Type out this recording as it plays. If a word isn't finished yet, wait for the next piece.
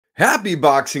Happy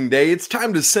Boxing Day. It's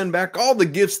time to send back all the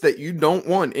gifts that you don't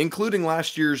want, including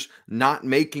last year's not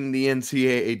making the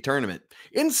NCAA tournament.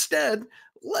 Instead,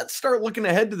 let's start looking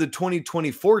ahead to the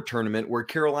 2024 tournament where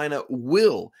Carolina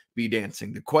will be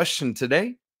dancing. The question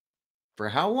today, for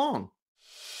how long?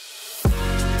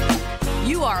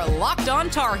 You are Locked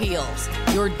On Tar Heels,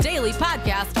 your daily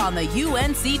podcast on the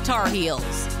UNC Tar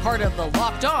Heels, part of the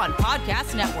Locked On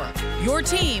Podcast Network, your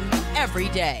team every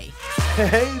day.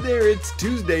 Hey there, it's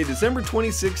Tuesday, December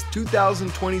 26,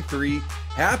 2023.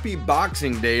 Happy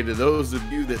Boxing Day to those of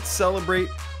you that celebrate.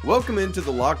 Welcome into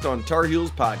the Locked On Tar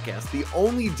Heels podcast, the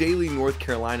only daily North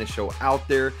Carolina show out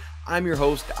there. I'm your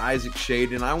host, Isaac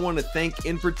Schade, and I want to thank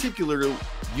in particular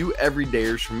you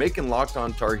everydayers for making Locked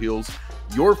On Tar Heels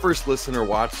your first listen or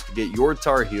watch to get your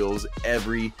Tar Heels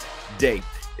every day.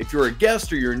 If you're a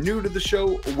guest or you're new to the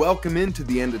show, welcome into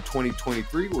the end of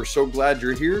 2023. We're so glad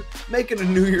you're here, making a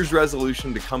New Year's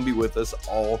resolution to come be with us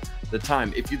all the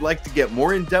time. If you'd like to get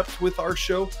more in depth with our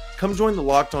show, come join the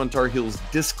Locked On Tar Heels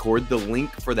Discord. The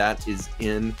link for that is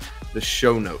in the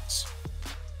show notes.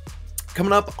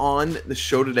 Coming up on the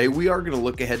show today, we are going to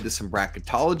look ahead to some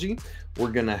bracketology.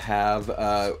 We're going to have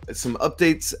some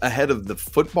updates ahead of the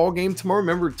football game tomorrow.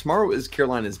 Remember, tomorrow is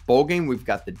Carolina's bowl game. We've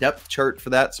got the depth chart for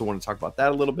that, so I want to talk about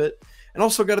that a little bit. And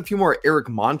also got a few more Eric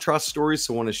Montross stories,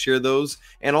 so I want to share those.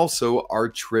 And also our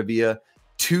Trivia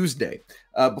Tuesday.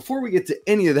 Before we get to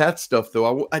any of that stuff,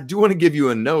 though, I do want to give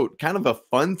you a note, kind of a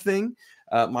fun thing.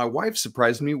 My wife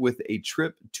surprised me with a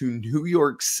trip to New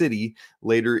York City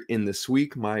later in this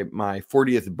week. My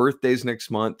 40th birthday's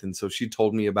next month, and so she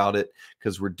told me about it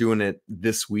because we're doing it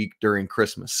this week during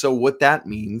Christmas. So what that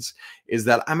means is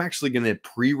that I'm actually going to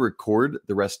pre-record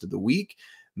the rest of the week,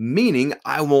 meaning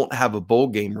I won't have a bowl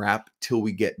game wrap till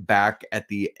we get back at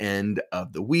the end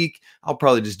of the week. I'll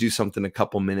probably just do something a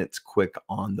couple minutes quick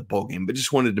on the bowl game, but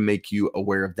just wanted to make you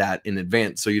aware of that in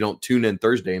advance so you don't tune in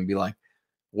Thursday and be like,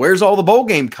 where's all the bowl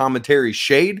game commentary,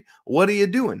 Schade? What are you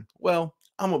doing? Well,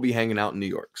 I'm going to be hanging out in New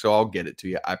York, so I'll get it to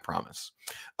you, I promise.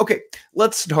 Okay,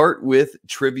 let's start with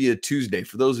Trivia Tuesday.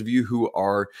 For those of you who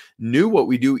are new, what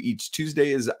we do each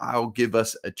Tuesday is I'll give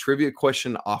us a trivia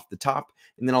question off the top,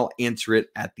 and then I'll answer it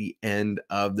at the end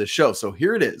of the show. So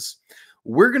here it is.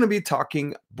 We're going to be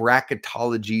talking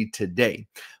bracketology today.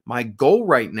 My goal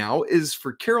right now is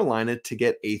for Carolina to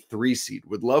get a 3 seed.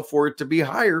 Would love for it to be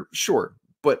higher, sure,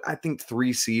 but I think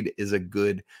 3 seed is a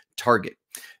good target.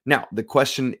 Now, the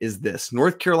question is this.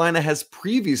 North Carolina has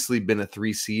previously been a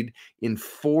 3 seed in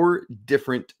 4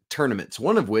 different tournaments,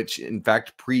 one of which, in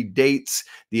fact, predates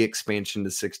the expansion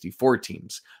to 64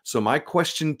 teams. So my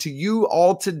question to you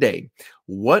all today,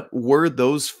 what were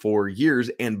those 4 years?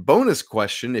 And bonus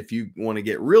question, if you want to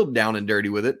get real down and dirty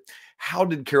with it, how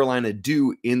did Carolina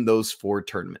do in those 4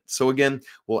 tournaments? So again,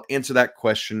 we'll answer that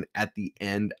question at the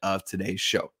end of today's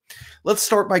show. Let's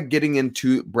start by getting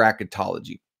into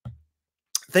bracketology.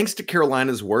 Thanks to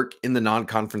Carolina's work in the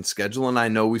non-conference schedule, and I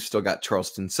know we've still got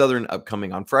Charleston Southern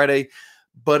upcoming on Friday,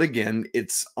 but again,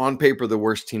 it's on paper the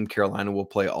worst team Carolina will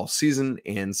play all season,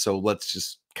 and so let's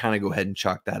just kind of go ahead and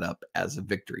chalk that up as a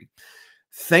victory.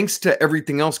 Thanks to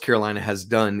everything else Carolina has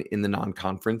done in the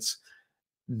non-conference,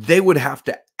 they would have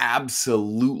to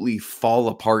absolutely fall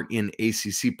apart in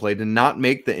ACC play to not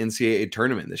make the NCAA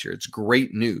tournament this year. It's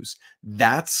great news.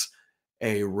 That's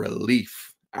a relief.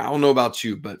 I don't know about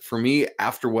you, but for me,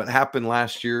 after what happened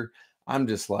last year, I'm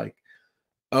just like,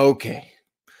 okay,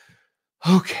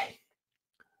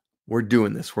 we're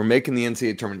doing this. We're making the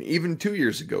NCAA tournament. Even 2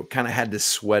 years ago, kind of had to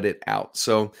sweat it out.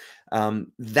 So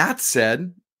that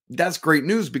said, that's great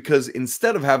news because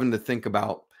instead of having to think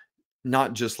about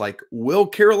not just like, will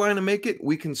Carolina make it?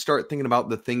 We can start thinking about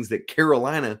the things that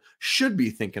Carolina should be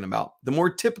thinking about. The more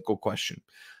typical question,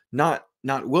 not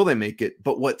will they make it,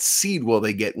 but what seed will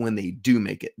they get when they do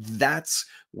make it? That's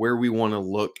where we want to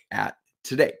look at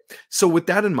today. So with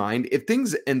that in mind, if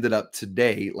things ended up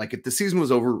today, like if the season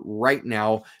was over right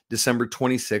now, December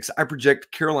 26th, I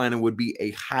project Carolina would be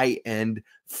a high-end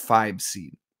 5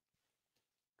 seed.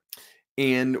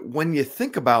 And when you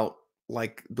think about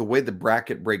like the way the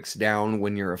bracket breaks down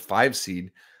when you're a 5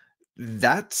 seed,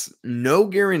 that's no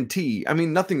guarantee. I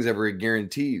mean, nothing's ever a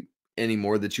guarantee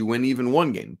anymore that you win even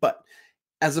one game. But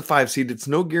as a 5 seed, it's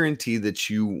no guarantee that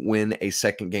you win a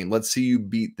second game. Let's say you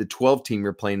beat the 12 team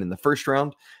you're playing in the first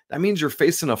round. That means you're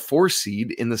facing a 4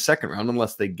 seed in the second round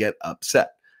unless they get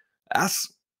upset.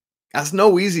 That's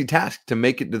no easy task to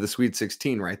make it to the Sweet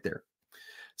 16 right there.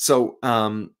 So,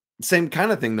 same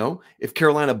kind of thing, though. If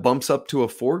Carolina bumps up to a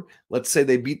 4, let's say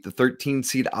they beat the 13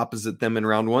 seed opposite them in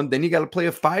round 1, then you got to play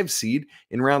a 5 seed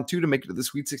in round 2 to make it to the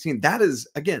Sweet 16. That is,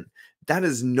 again, That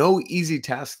is no easy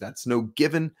task. That's no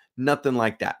given, nothing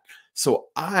like that. So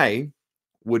I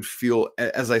would feel,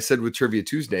 as I said with Trivia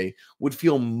Tuesday, would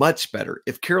feel much better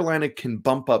if Carolina can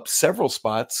bump up several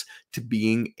spots to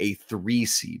being a 3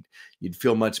 seed. You'd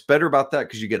feel much better about that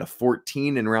because you get a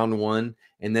 14 in round 1.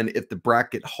 And then if the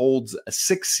bracket holds a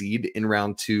 6 seed in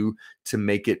round 2 to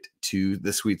make it to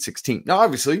the Sweet 16. Now,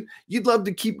 obviously, you'd love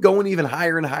to keep going even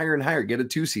higher and higher and higher, get a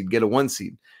 2 seed, get a 1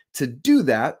 seed. To do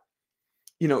that,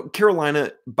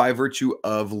 Carolina, by virtue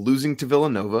of losing to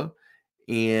Villanova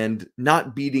and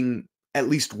not beating at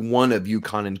least one of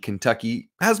UConn and Kentucky,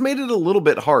 has made it a little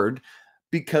bit hard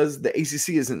because the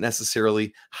ACC isn't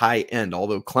necessarily high end,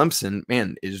 although Clemson,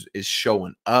 man, is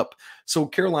showing up. So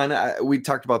Carolina, we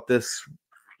talked about this,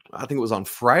 I think it was on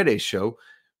Friday's show,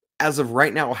 as of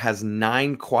right now has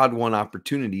 9 quad 1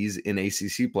 opportunities in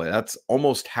ACC play. That's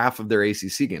almost half of their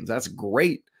ACC games. That's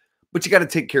great, but you got to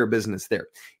take care of business there.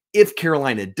 If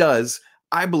Carolina does,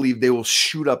 I believe they will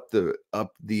shoot up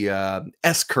the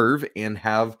S curve and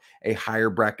have a higher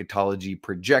bracketology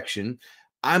projection.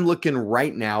 I'm looking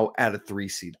right now at a 3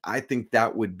 seed. I think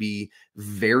that would be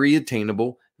very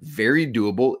attainable, very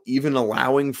doable, even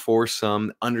allowing for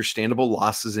some understandable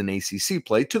losses in ACC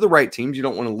play to the right teams. You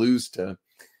don't want to lose to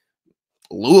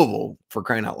Louisville, for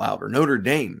crying out loud, or Notre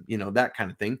Dame, that kind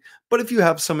of thing. But if you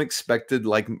have some expected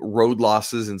like road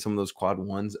losses in some of those quad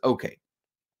 1s, okay.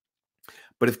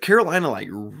 But if Carolina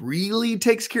really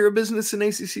takes care of business in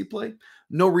ACC play,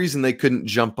 no reason they couldn't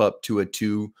jump up to a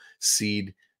 2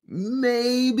 seed,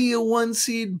 maybe a 1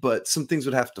 seed, but some things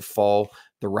would have to fall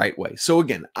the right way. So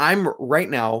again, I'm right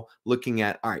now looking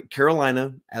at, all right,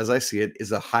 Carolina, as I see it,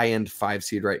 is a high-end 5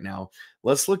 seed right now.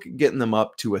 Let's look at getting them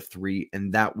up to a 3,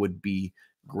 and that would be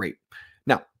great.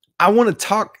 Now, I want to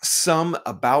talk some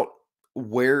about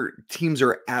where teams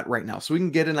are at right now, so we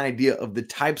can get an idea of the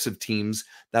types of teams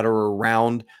that are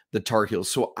around the Tar Heels.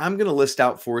 So I'm going to list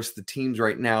out for us the teams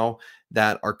right now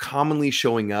that are commonly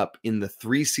showing up in the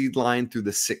 3 seed line through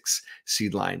the 6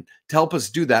 seed line. To help us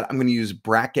do that, I'm going to use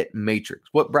Bracket Matrix.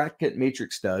 What Bracket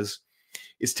Matrix does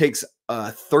is takes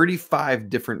 35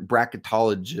 different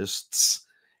bracketologists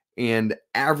and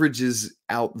averages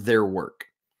out their work.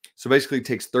 So basically it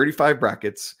takes 35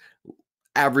 brackets,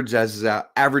 averages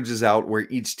out where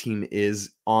each team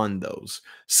is on those.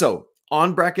 So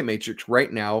on Bracket Matrix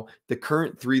right now, the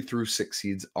current 3 through 6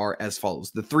 seeds are as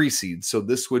follows. The 3 seeds, so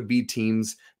this would be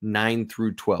teams 9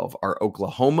 through 12, are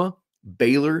Oklahoma,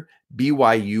 Baylor,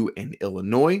 BYU, and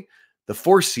Illinois. The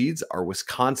 4 seeds are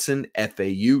Wisconsin,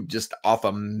 FAU, just off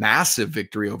a massive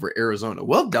victory over Arizona.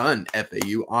 Well done,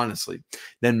 FAU, honestly.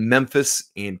 Then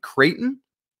Memphis and Creighton.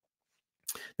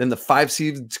 Then the 5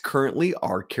 seeds currently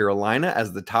are Carolina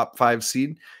as the top 5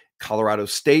 seed, Colorado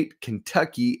State,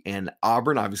 Kentucky, and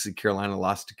Auburn. Obviously, Carolina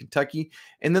lost to Kentucky.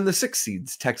 And then the 6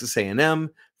 seeds, Texas A&M,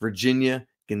 Virginia,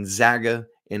 Gonzaga,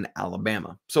 and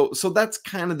Alabama. So that's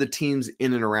kind of the teams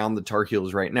in and around the Tar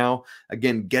Heels right now.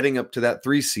 Again, getting up to that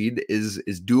 3 seed is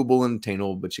doable and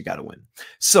attainable, but you got to win.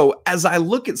 So as I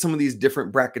look at some of these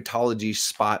different bracketology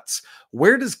spots,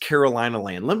 where does Carolina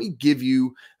land? Let me give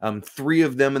you 3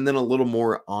 of them and then a little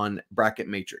more on Bracket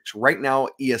Matrix. Right now,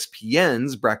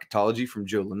 ESPN's Bracketology from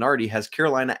Joe Lunardi has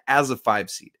Carolina as a 5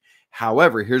 seed.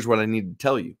 However, here's what I need to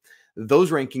tell you.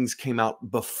 Those rankings came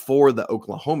out before the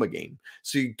Oklahoma game.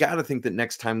 So you got to think that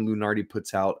next time Lunardi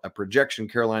puts out a projection,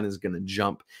 Carolina is going to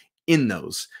jump in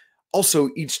those. Also,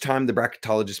 each time the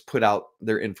bracketologists put out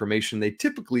their information, they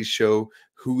typically show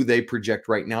who they project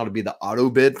right now to be the auto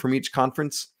bid from each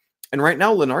conference. And right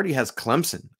now, Lunardi has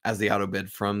Clemson as the auto bid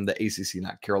from the ACC,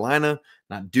 not Carolina,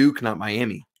 not Duke, not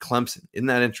Miami, Clemson. Isn't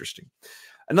that interesting?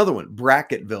 Another one,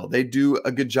 Bracketville. They do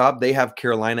a good job. They have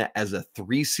Carolina as a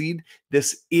 3 seed.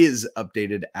 This is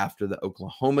updated after the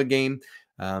Oklahoma game.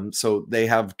 So they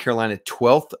have Carolina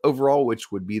 12th overall,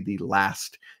 which would be the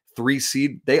last 3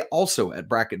 seed. They also at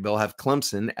Bracketville have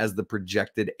Clemson as the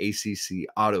projected ACC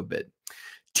auto bid.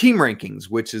 Team Rankings,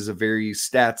 which is a very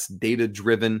stats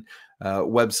data-driven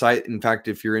website. In fact,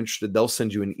 if you're interested, they'll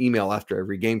send you an email after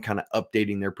every game kind of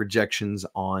updating their projections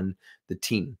on the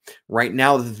team. Right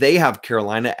now, they have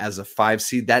Carolina as a 5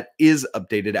 seed. That is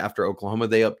updated after Oklahoma.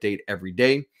 They update every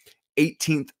day.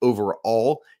 18th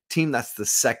overall team. That's the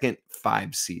second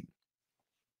 5 seed.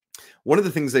 One of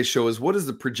the things they show is what is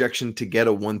the projection to get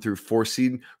a 1 through 4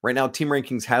 seed. Right now, Team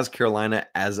Rankings has Carolina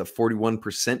as a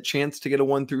 41% chance to get a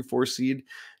 1 through 4 seed.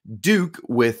 Duke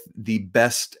with the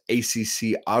best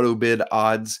ACC auto bid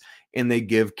odds, and they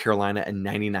give Carolina a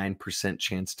 99%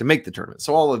 chance to make the tournament.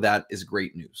 So all of that is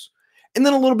great news. And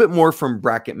then a little bit more from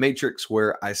Bracket Matrix,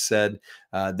 where I said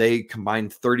they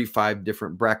combined 35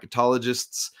 different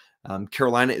bracketologists.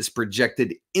 Carolina is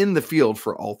projected in the field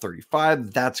for all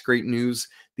 35. That's great news.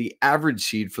 The average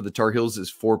seed for the Tar Heels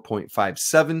is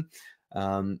 4.57.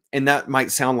 And that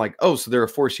might sound like, oh, so they're a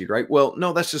 4 seed, right? Well,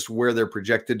 no, that's just where they're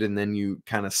projected, and then you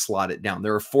kind of slot it down.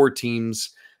 There are 4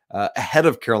 teams ahead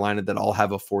of Carolina that all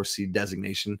have a 4 seed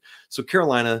designation. So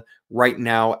Carolina right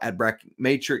now at Bracket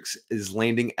Matrix is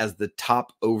landing as the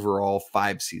top overall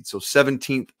 5 seed. So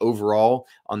 17th overall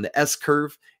on the S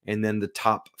curve, and then the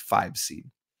top 5 seed.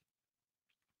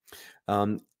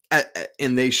 And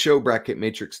they show Bracket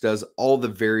Matrix does all the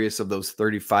various of those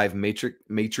 35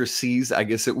 matrices, I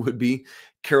guess it would be.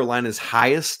 Carolina's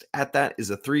highest at that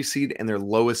is a 3 seed, and their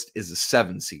lowest is a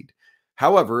 7 seed.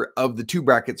 However, of the 2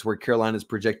 brackets where Carolina is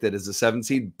projected as a 7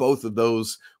 seed, both of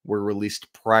those were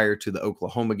released prior to the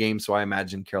Oklahoma game, so I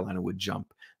imagine Carolina would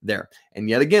jump there. And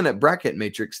yet again, at Bracket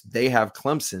Matrix, they have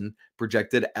Clemson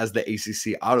projected as the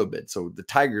ACC auto bid. So the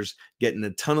Tigers getting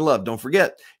a ton of love. Don't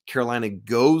forget, Carolina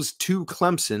goes to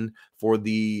Clemson for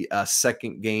the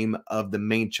second game of the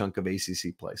main chunk of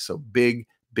ACC play. So big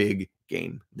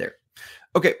game there.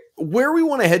 Okay, where we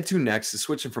want to head to next is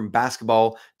switching from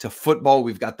basketball to football.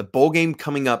 We've got the bowl game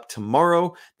coming up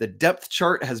tomorrow. The depth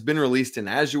chart has been released, and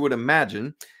as you would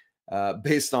imagine,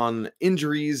 based on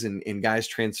injuries and guys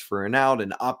transferring out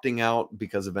and opting out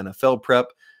because of NFL prep,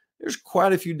 there's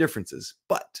quite a few differences,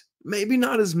 but maybe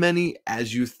not as many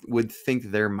as you would think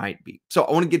there might be. So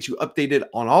I want to get you updated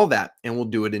on all that, and we'll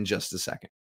do it in just a second.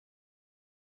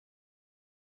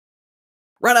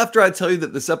 Right after I tell you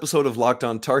that this episode of Locked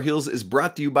On Tar Heels is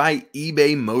brought to you by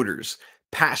eBay Motors.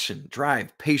 Passion,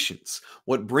 drive, patience.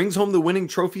 What brings home the winning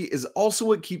trophy is also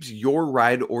what keeps your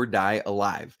ride or die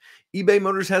alive. eBay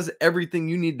Motors has everything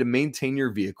you need to maintain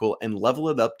your vehicle and level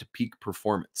it up to peak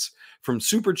performance. From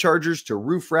superchargers to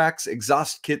roof racks,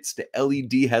 exhaust kits to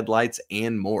LED headlights,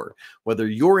 and more. Whether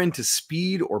you're into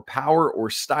speed or power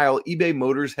or style, eBay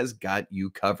Motors has got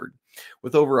you covered.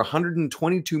 With over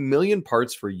 122 million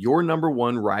parts for your number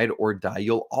one ride or die,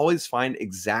 you'll always find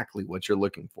exactly what you're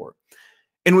looking for.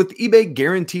 And with eBay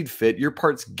Guaranteed Fit, your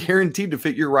parts guaranteed to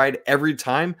fit your ride every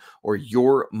time or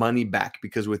your money back.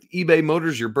 Because with eBay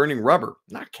Motors, you're burning rubber,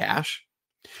 not cash.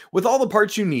 With all the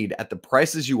parts you need at the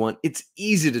prices you want, it's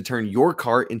easy to turn your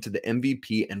car into the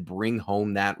MVP and bring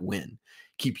home that win.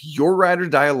 Keep your ride or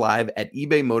die alive at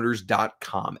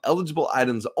ebaymotors.com. Eligible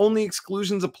items only,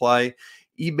 exclusions apply.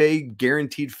 eBay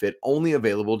Guaranteed Fit only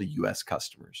available to U.S.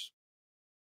 customers.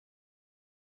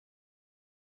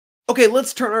 Okay,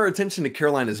 let's turn our attention to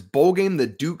Carolina's bowl game, the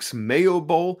Duke's Mayo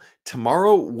Bowl,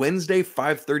 tomorrow, Wednesday,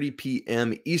 5:30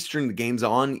 p.m. Eastern. The game's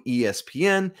on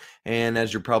ESPN, and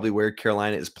as you're probably aware,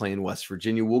 Carolina is playing West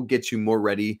Virginia. We'll get you more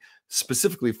ready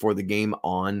specifically for the game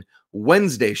on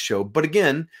Wednesday's show. But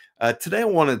again, today I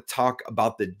want to talk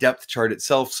about the depth chart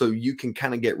itself so you can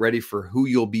kind of get ready for who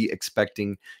you'll be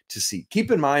expecting to see.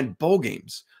 Keep in mind, bowl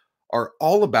games are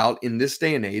all about, in this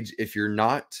day and age, if you're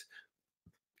not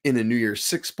in a New Year's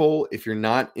Six bowl, if you're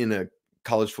not in a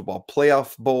college football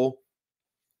playoff bowl,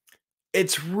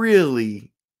 it's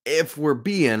really, if we're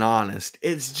being honest,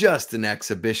 it's just an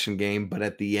exhibition game, but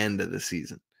at the end of the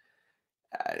season.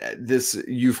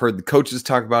 You've heard the coaches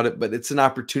talk about it, but it's an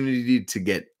opportunity to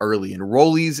get early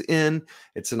enrollees in.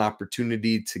 It's an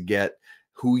opportunity to get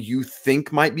who you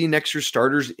think might be next year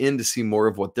starters in to see more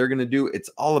of what they're going to do. It's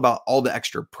all about all the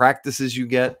extra practices you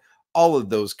get, all of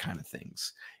those kind of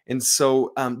things. And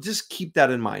so just keep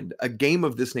that in mind. A game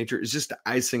of this nature is just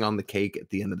icing on the cake at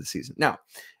the end of the season. Now,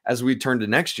 as we turn to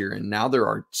next year, and now there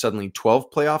are suddenly 12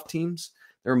 playoff teams,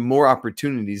 there are more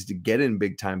opportunities to get in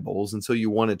big-time bowls, and so you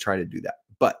want to try to do that.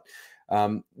 But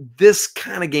this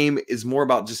kind of game is more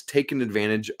about just taking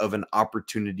advantage of an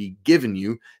opportunity given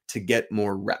you to get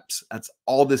more reps. That's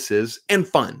all this is, and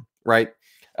fun, right?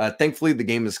 Thankfully, the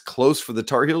game is close for the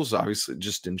Tar Heels, obviously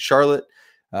just in Charlotte.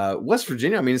 West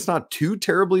Virginia, I mean, it's not too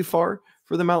terribly far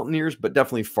for the Mountaineers, but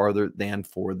definitely farther than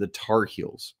for the Tar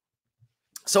Heels.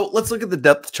 So let's look at the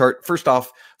depth chart. First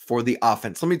off, for the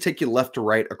offense, let me take you left to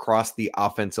right across the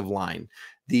offensive line.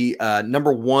 The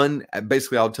number one,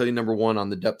 basically, I'll tell you number one on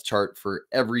the depth chart for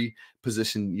every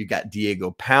position. You got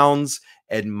Diego Pounds,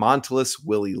 Ed Montolis,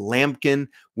 Willie Lampkin,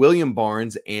 William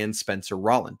Barnes, and Spencer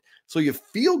Rolland. So you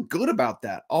feel good about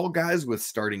that. All guys with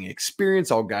starting experience,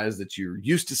 all guys that you're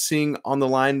used to seeing on the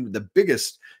line. The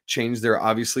biggest change there,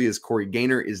 obviously, is Corey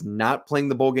Gaynor is not playing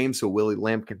the bowl game, so Willie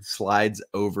Lampkin slides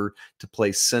over to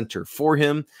play center for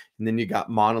him. And then you got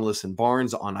Montolis and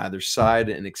Barnes on either side,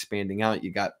 and expanding out,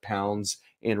 you got Pounds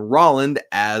and Rolland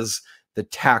as the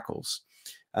tackles.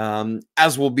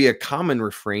 As will be a common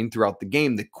refrain throughout the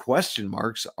game, the question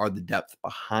marks are the depth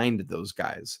behind those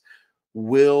guys.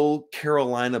 Will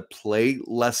Carolina play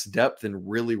less depth and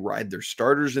really ride their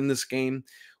starters in this game?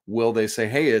 Will they say,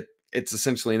 hey, it's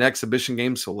essentially an exhibition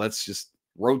game, so let's just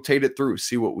rotate it through,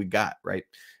 see what we got, right?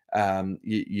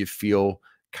 You feel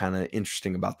kind of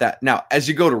interesting about that. Now, as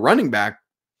you go to running back,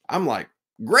 I'm like,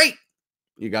 great.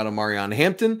 You got Omarion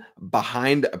Hampton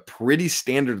behind a pretty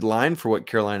standard line for what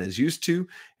Carolina is used to.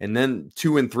 And then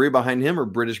 2 and 3 behind him are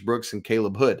British Brooks and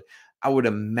Caleb Hood. I would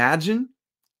imagine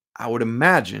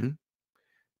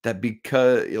that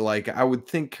because, like, I would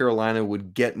think Carolina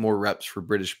would get more reps for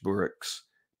British Brooks,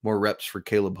 more reps for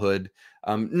Caleb Hood.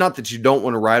 Not that you don't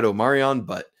want to ride Omarion,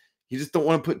 but you just don't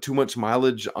want to put too much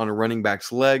mileage on a running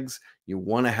back's legs. You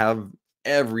want to have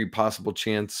every possible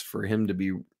chance for him to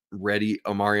be ready,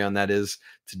 Omarion, that is,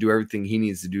 to do everything he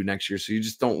needs to do next year. So you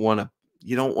just don't want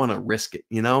to risk it,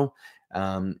 you know?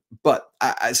 But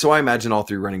I imagine all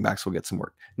 3 running backs will get some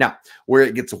work. Now, where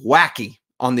it gets wacky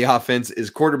on the offense is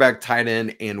quarterback, tight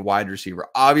end, and wide receiver.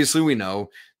 Obviously, we know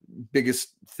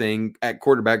biggest thing at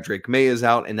quarterback, Drake Maye is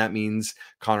out, and that means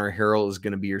Connor Harrell is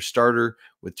going to be your starter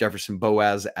with Jefferson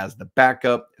Boaz as the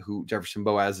backup, who Jefferson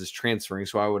Boaz is transferring.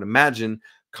 So I would imagine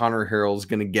Connor Harrell is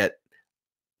going to get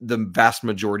the vast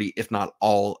majority, if not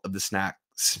all, of the snaps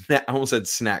at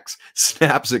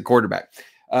quarterback.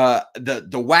 The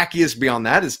wackiest beyond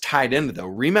that is tight end, though.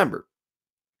 Remember,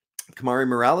 Kamari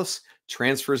Morales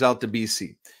transfers out to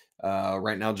BC.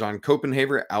 Right now, John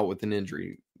Copenhaver out with an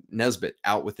injury. Nesbitt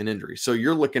out with an injury. So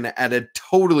you're looking at a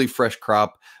totally fresh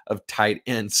crop of tight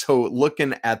ends. So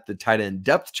looking at the tight end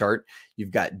depth chart,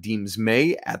 you've got Deems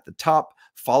May at the top,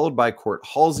 followed by Court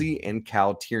Halsey and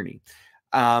Cal Tierney.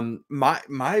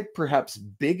 My perhaps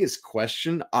biggest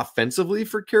question offensively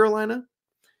for Carolina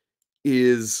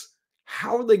is,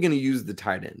 how are they going to use the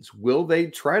tight ends? Will they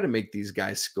try to make these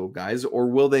guys skill guys, or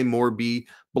will they more be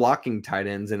blocking tight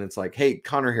ends? And it's like, hey,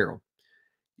 Connor Harrell,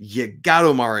 you got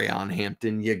Omarion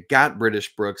Hampton, you got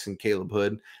British Brooks and Caleb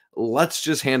Hood. Let's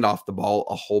just hand off the ball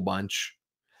a whole bunch.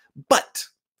 But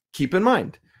keep in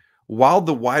mind, while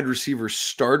the wide receiver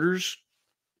starters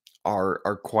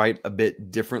are quite a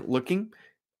bit different looking,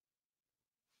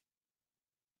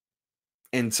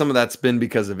 and some of that's been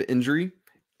because of injury,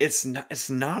 it's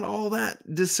not all that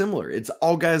dissimilar. It's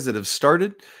all guys that have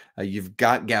started. You've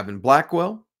got Gavin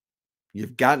Blackwell,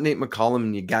 you've got Nate McCollum,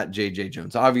 and you got J.J.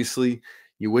 Jones. Obviously,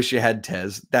 you wish you had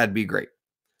Tez. That'd be great.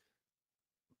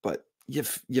 But you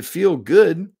feel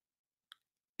good,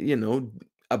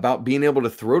 about being able to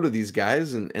throw to these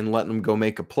guys and letting them go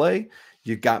make a play.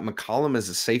 You got McCollum as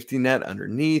a safety net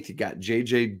underneath. You got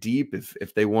JJ deep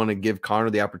if they want to give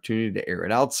Connor the opportunity to air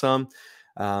it out some.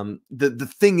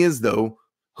 The thing is, though,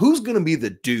 who's going to be the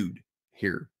dude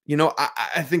here?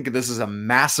 I think this is a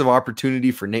massive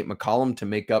opportunity for Nate McCollum to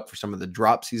make up for some of the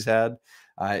drops he's had.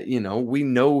 We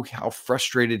know how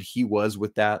frustrated he was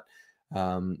with that.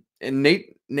 And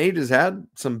Nate has had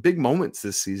some big moments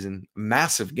this season,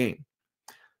 massive game.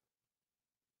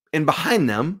 And behind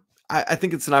them, I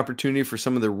think it's an opportunity for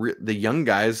some of the young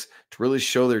guys to really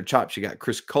show their chops. You got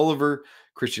Chris Culliver,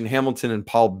 Christian Hamilton, and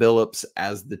Paul Billups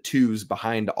as the twos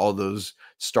behind all those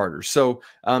starters. So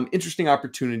interesting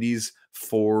opportunities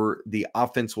for the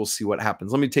offense. We'll see what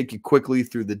happens. Let me take you quickly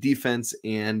through the defense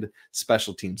and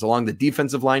special teams. Along the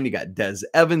defensive line, you got Des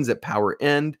Evans at power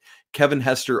end, Kevin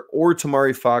Hester or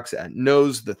Tamari Fox at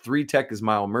nose. The 3-tech is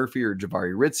Myles Murphy or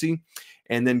Javari Ritzy.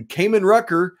 And then Kamen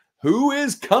Rucker, who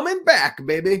is coming back,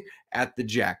 baby, at the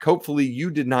jack. Hopefully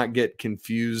you did not get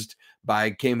confused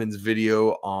by Kamen's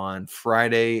video on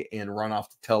Friday and run off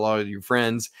to tell all of your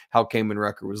friends how Kamen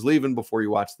Rucker was leaving before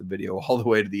you watch the video all the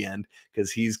way to the end,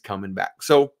 because he's coming back.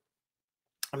 So,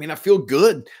 I feel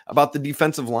good about the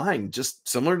defensive line, just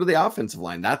similar to the offensive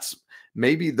line. That's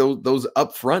maybe those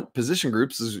upfront position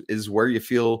groups is where you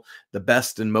feel the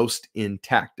best and most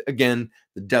intact. Again,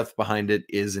 the depth behind it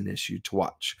is an issue to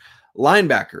watch.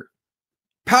 Linebacker,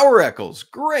 Power Eccles,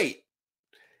 great.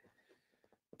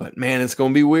 But man, it's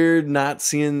going to be weird not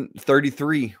seeing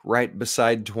 33 right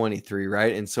beside 23,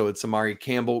 right? And so it's Amari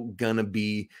Campbell going to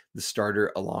be the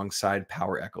starter alongside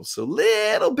Power Eccles. So a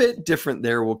little bit different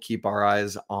there. We'll keep our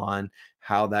eyes on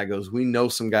how that goes. We know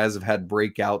some guys have had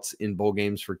breakouts in bowl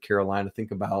games for Carolina.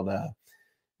 Think about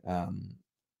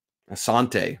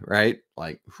Asante, right?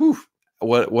 Like, whew.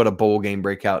 What a bowl game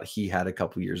breakout he had a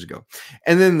couple years ago.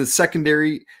 And then the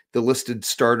secondary, the listed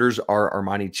starters are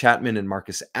Armani Chapman and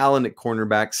Marcus Allen at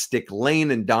cornerback, Stick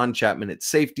Lane and Don Chapman at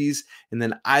safeties, and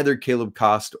then either Caleb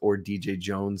Cost or DJ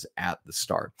Jones at the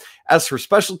star. As for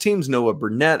special teams, Noah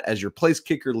Burnett as your place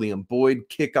kicker, Liam Boyd,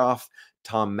 kickoff,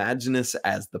 Tom Maginnis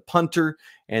as the punter,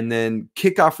 and then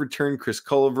kickoff return, Chris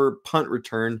Culliver, punt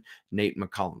return, Nate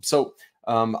McCollum. So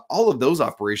all of those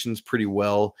operations pretty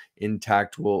well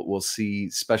intact. We'll see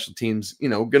special teams,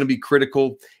 going to be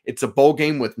critical. It's a bowl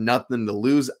game with nothing to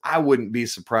lose. I wouldn't be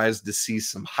surprised to see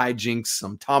some hijinks,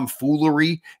 some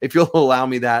tomfoolery, if you'll allow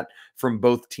me that, from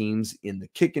both teams in the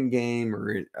kicking game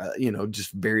or,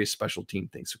 just various special team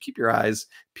things. So keep your eyes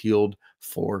peeled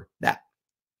for that.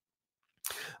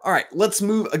 All right, let's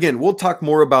move. Again, we'll talk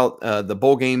more about the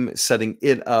bowl game, setting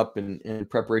it up and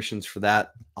preparations for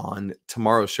that on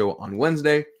tomorrow's show on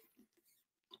Wednesday.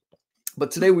 But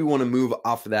today we want to move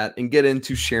off of that and get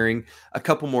into sharing a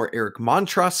couple more Eric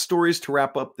Montross stories to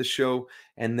wrap up the show,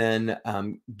 and then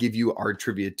give you our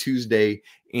Trivia Tuesday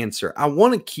answer. I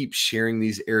want to keep sharing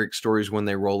these Eric stories when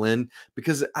they roll in,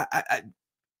 because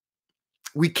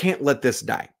we can't let this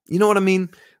die. You know what I mean?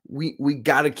 We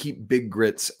got to keep Big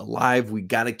Grits alive. We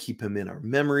got to keep him in our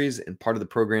memories and part of the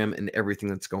program and everything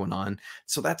that's going on.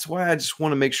 So that's why I just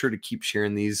want to make sure to keep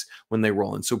sharing these when they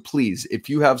roll in. So please, if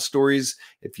you have stories,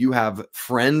 if you have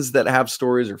friends that have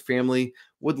stories or family,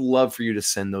 would love for you to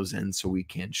send those in so we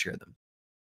can share them.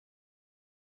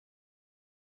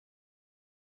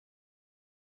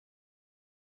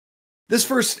 This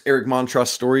first Eric Montross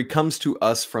story comes to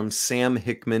us from Sam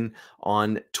Hickman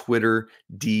on Twitter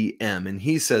DM, and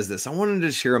he says this: I wanted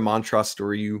to share a Montross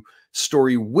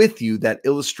story with you that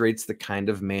illustrates the kind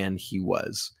of man he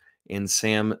was. And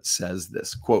Sam says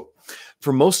this, quote,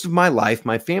 "For most of my life,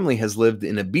 my family has lived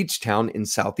in a beach town in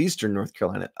southeastern North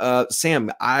Carolina." Sam,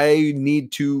 I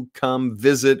need to come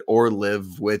visit or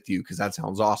live with you because that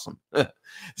sounds awesome.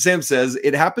 Sam says,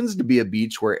 "It happens to be a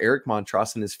beach where Eric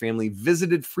Montross and his family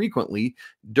visited frequently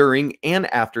during and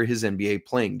after his NBA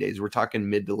playing days." We're talking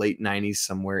mid to late 90s,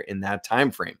 somewhere in that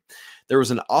time frame. "There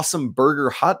was an awesome burger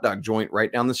hot dog joint right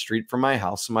down the street from my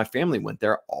house, so my family went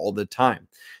there all the time.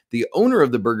 The owner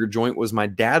of the burger joint was my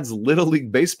dad's Little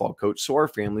League baseball coach, so our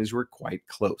families were quite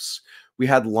close. We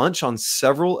had lunch on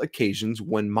several occasions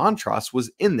when Montross was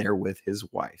in there with his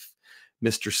wife.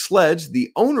 Mr. Sledge,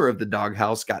 the owner of the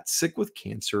doghouse, got sick with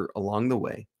cancer along the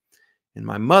way, and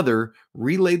my mother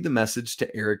relayed the message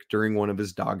to Eric during one of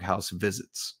his doghouse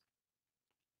visits."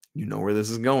 You know where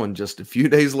this is going. Just a few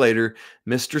days later,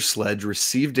 Mr. Sledge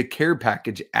received a care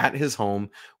package at his home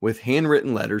with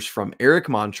handwritten letters from Eric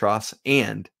Montross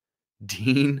and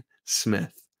Dean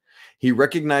Smith. He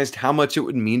recognized how much it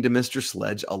would mean to Mr.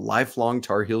 Sledge, a lifelong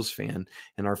Tar Heels fan,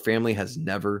 and our family has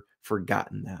never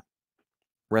forgotten that.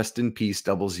 Rest in peace,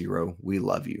 00. We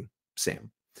love you,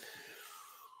 Sam.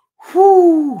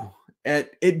 Whew.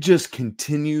 It just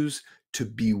continues to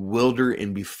bewilder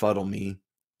and befuddle me,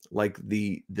 like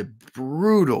the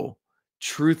brutal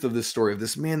truth of the story of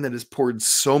this man that has poured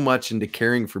so much into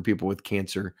caring for people with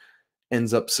cancer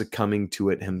ends up succumbing to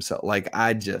it himself. Like,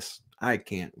 I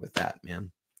can't with that, man.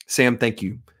 Sam, thank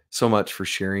you so much for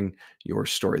sharing your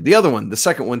story. The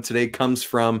second one today comes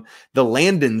from the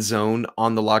Landon Zone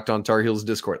on the Locked On Tar Heels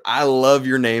Discord. I love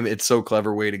your name. It's so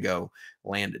clever. Way to go,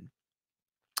 Landon.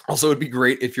 Also, it'd be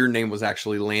great if your name was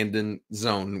actually Landon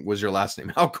Zone was your last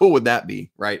name. How cool would that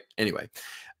be, right? Anyway,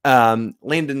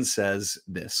 Landon says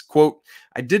this, quote,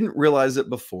 "I didn't realize it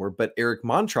before, but Eric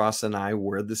Montross and I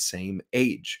were the same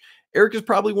age. Eric is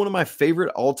probably one of my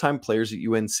favorite all-time players at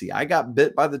UNC. I got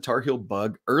bit by the Tar Heel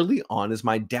bug early on as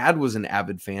my dad was an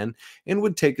avid fan and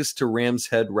would take us to Rams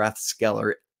Head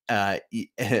Rathskeller,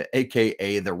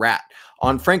 aka the Rat,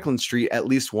 on Franklin Street at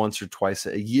least once or twice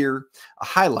a year, a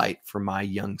highlight for my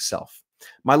young self.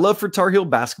 My love for Tar Heel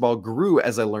basketball grew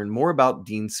as I learned more about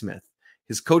Dean Smith.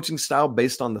 His coaching style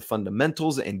based on the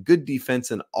fundamentals and good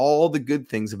defense and all the good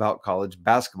things about college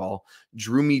basketball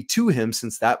drew me to him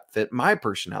since that fit my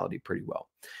personality pretty well.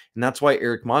 And that's why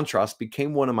Eric Montross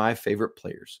became one of my favorite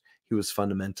players. He was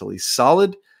fundamentally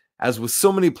solid. As with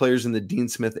so many players in the Dean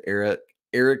Smith era,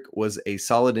 Eric was a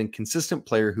solid and consistent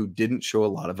player who didn't show a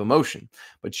lot of emotion,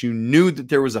 but you knew that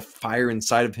there was a fire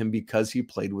inside of him because he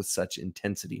played with such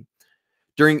intensity.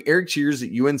 During Eric's years at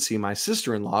UNC, my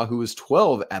sister-in-law, who was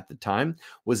 12 at the time,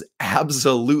 was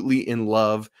absolutely in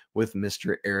love with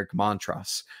Mr. Eric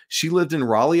Montross. She lived in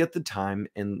Raleigh at the time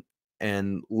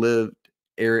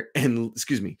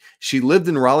She lived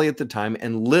in Raleigh at the time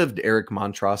and lived Eric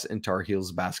Montross and Tar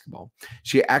Heels basketball.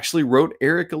 She actually wrote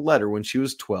Eric a letter when she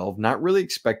was 12, not really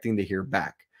expecting to hear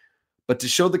back. But to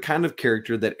show the kind of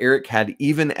character that Eric had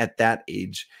even at that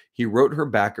age, he wrote her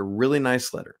back a really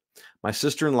nice letter. My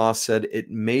sister-in-law said it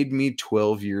made me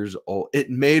 12 years old. It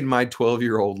made my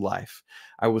 12-year-old life.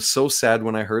 I was so sad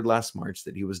when I heard last March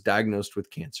that he was diagnosed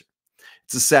with cancer.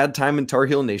 It's a sad time in Tar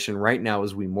Heel Nation right now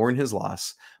as we mourn his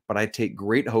loss, but I take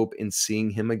great hope in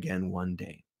seeing him again one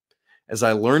day. As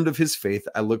I learned of his faith,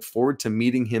 I look forward to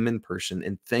meeting him in person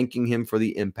and thanking him for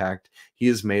the impact he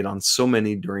has made on so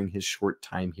many during his short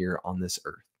time here on this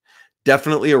earth.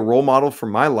 Definitely a role model for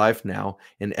my life now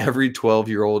and every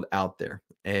 12-year-old out there.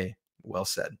 Hey, well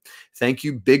said. Thank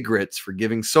you, Big Grits, for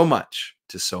giving so much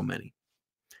to so many.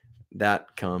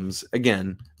 That comes,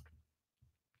 again,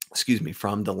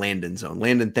 from the Landon Zone.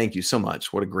 Landon, thank you so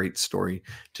much. What a great story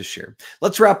to share.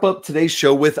 Let's wrap up today's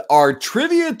show with our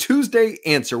Trivia Tuesday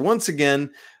answer. Once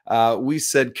again, we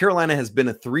said Carolina has been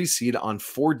a 3 seed on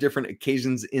 4 different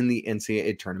occasions in the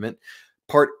NCAA tournament.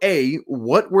 Part A,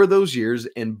 what were those years?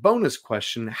 And bonus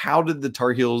question, how did the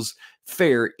Tar Heels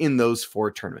fare in those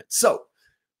 4 tournaments? So,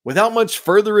 without much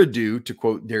further ado, to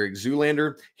quote Derek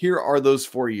Zoolander, here are those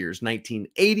 4 years,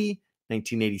 1980,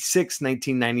 1986,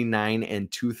 1999, and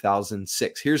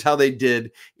 2006. Here's how they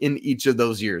did in each of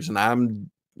those years. And I'm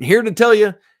here to tell you,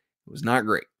 it was not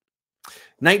great.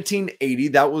 1980,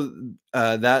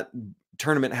 that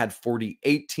tournament had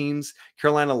 48 teams.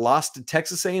 Carolina lost to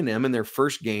Texas A&M in their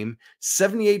first game,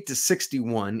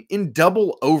 78-61 in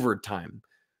double overtime.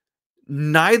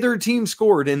 Neither team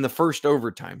scored in the first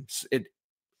overtime.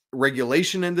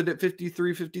 Regulation ended at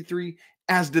 53-53,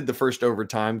 as did the first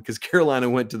overtime, because Carolina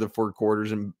went to the four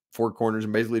corners and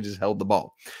basically just held the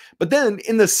ball. But then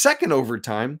in the second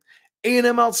overtime,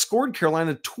 A&M outscored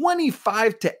Carolina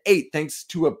 25-8 thanks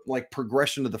to a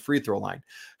progression to the free throw line.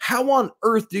 How on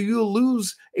earth do you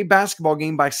lose a basketball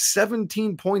game by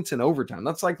 17 points in overtime?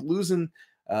 That's like losing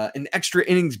an extra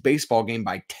innings baseball game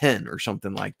by 10 or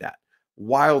something like that.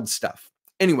 Wild stuff.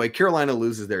 Anyway, Carolina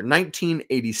loses there.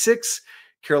 1986,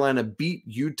 Carolina beat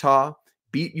Utah,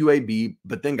 beat UAB,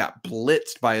 but then got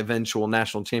blitzed by eventual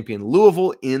national champion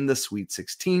Louisville in the Sweet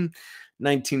 16.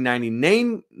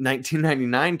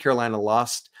 1999, Carolina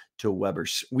lost to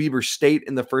Weber State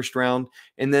in the first round.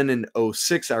 And then in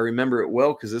 2006, I remember it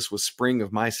well because this was spring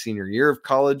of my senior year of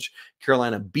college,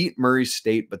 Carolina beat Murray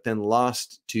State, but then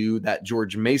lost to that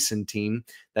George Mason team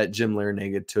that Jim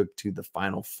Larrañaga took to the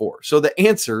Final Four. So the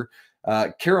answer,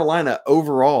 Carolina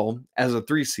overall as a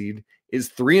 3 seed is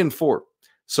 3-4.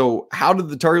 So how did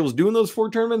the Tar Heels do in those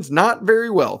 4 tournaments? Not very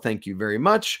well. Thank you very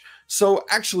much. So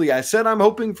actually, I said I'm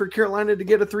hoping for Carolina to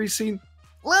get a 3 seed.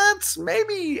 Let's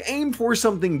maybe aim for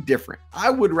something different. I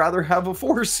would rather have a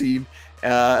 4 seed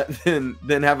than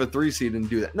have a 3 seed and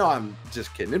do that. No, I'm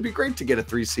just kidding. It'd be great to get a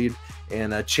 3 seed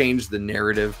and change the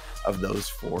narrative of those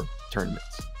 4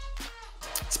 tournaments.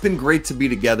 It's been great to be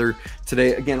together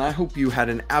today. Again, I hope you had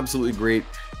an absolutely great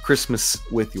Christmas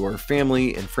with your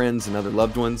family and friends and other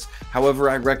loved ones. However,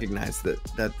 I recognize that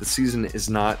the season is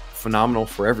not phenomenal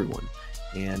for everyone.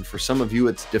 And for some of you,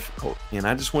 it's difficult. And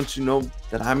I just want you to know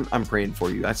that I'm praying for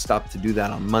you. I stopped to do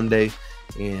that on Monday,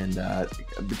 and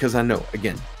because I know,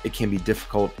 again, it can be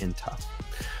difficult and tough.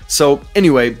 So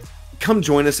anyway, come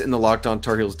join us in the Locked On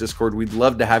Tar Heels Discord. We'd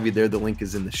love to have you there. The link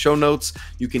is in the show notes.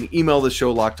 You can email the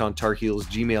show,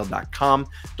 lockedontarheels@gmail.com.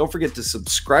 Don't forget to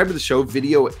subscribe to the show,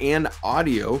 video and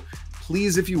audio.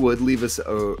 Please, if you would, leave us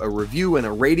a review and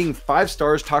a rating, 5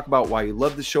 stars. Talk about why you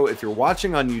love the show. If you're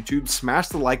watching on YouTube, smash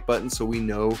the like button so we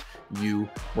know you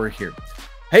were here.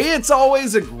 Hey, it's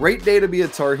always a great day to be a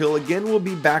Tar Heel. Again, we'll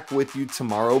be back with you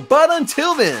tomorrow. But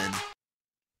until then,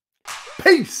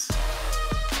 peace.